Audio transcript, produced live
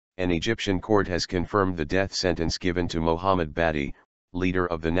An Egyptian court has confirmed the death sentence given to Mohamed Badie, leader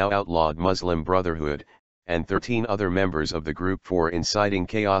of the now-outlawed Muslim Brotherhood, and 13 other members of the group for inciting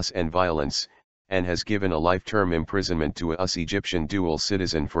chaos and violence, and has given a life-term imprisonment to a US Egyptian dual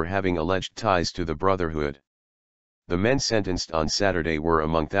citizen for having alleged ties to the Brotherhood. The men sentenced on Saturday were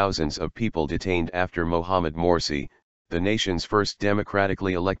among thousands of people detained after Mohamed Morsi, the nation's first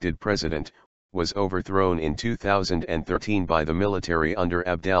democratically elected president, was overthrown in 2013 by the military under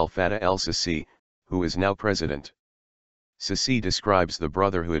Abdel Fattah el-Sisi, who is now president. Sisi describes the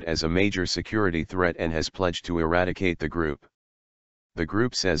Brotherhood as a major security threat and has pledged to eradicate the group. The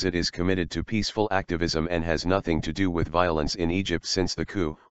group says it is committed to peaceful activism and has nothing to do with violence in Egypt since the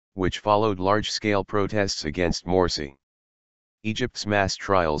coup, which followed large-scale protests against Morsi. Egypt's mass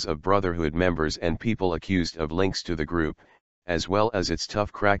trials of Brotherhood members and people accused of links to the group, as well as its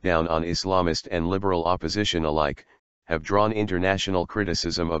tough crackdown on Islamist and liberal opposition alike, have drawn international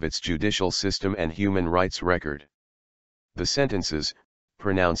criticism of its judicial system and human rights record. The sentences,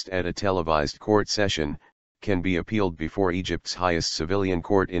 pronounced at a televised court session, can be appealed before Egypt's highest civilian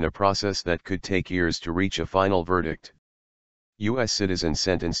court in a process that could take years to reach a final verdict. U.S. citizen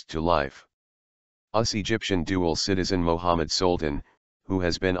sentenced to life. US Egyptian dual citizen Mohamed Sultan, who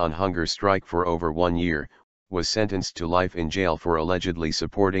has been on hunger strike for over 1 year, was sentenced to life in jail for allegedly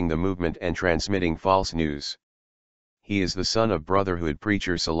supporting the movement and transmitting false news. He is the son of Brotherhood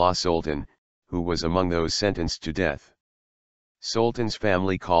preacher Salah Sultan, who was among those sentenced to death. Sultan's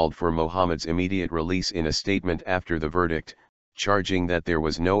family called for Mohammed's immediate release in a statement after the verdict, charging that there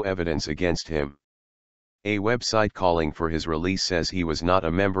was no evidence against him. A website calling for his release says he was not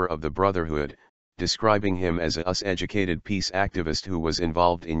a member of the Brotherhood, describing him as a US-educated peace activist who was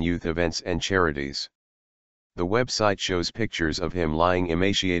involved in youth events and charities. The website shows pictures of him lying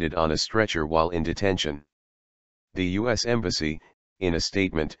emaciated on a stretcher while in detention. The U.S. Embassy, in a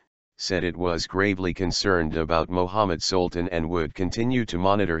statement, said it was gravely concerned about Mohamed Sultan and would continue to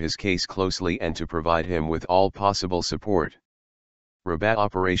monitor his case closely and to provide him with all possible support. Rabat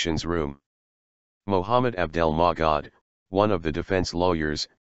Operations Room. Mohamed Abdel Fattah, one of the defense lawyers,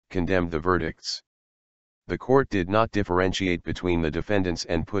 condemned the verdicts. The court did not differentiate between the defendants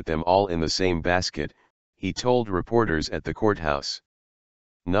and put them all in the same basket, he told reporters at the courthouse.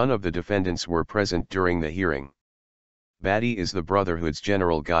 None of the defendants were present during the hearing. Badie is the Brotherhood's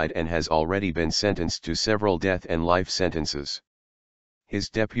general guide and has already been sentenced to several death and life sentences. His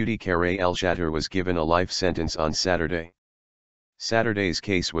deputy Kare El-Shatter was given a life sentence on Saturday. Saturday's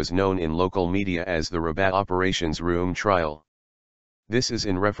case was known in local media as the Rabat Operations Room trial. This is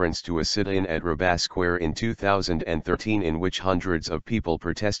in reference to a sit-in at Rabat Square in 2013 in which hundreds of people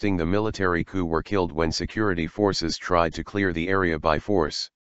protesting the military coup were killed when security forces tried to clear the area by force.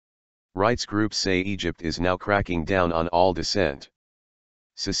 Rights groups say Egypt is now cracking down on all dissent.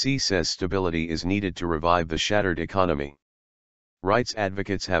 Sisi says stability is needed to revive the shattered economy. Rights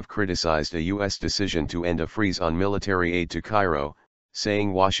advocates have criticized a U.S. decision to end a freeze on military aid to Cairo,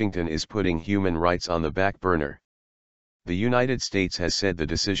 saying Washington is putting human rights on the back burner. The United States has said the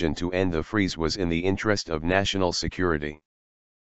decision to end the freeze was in the interest of national security.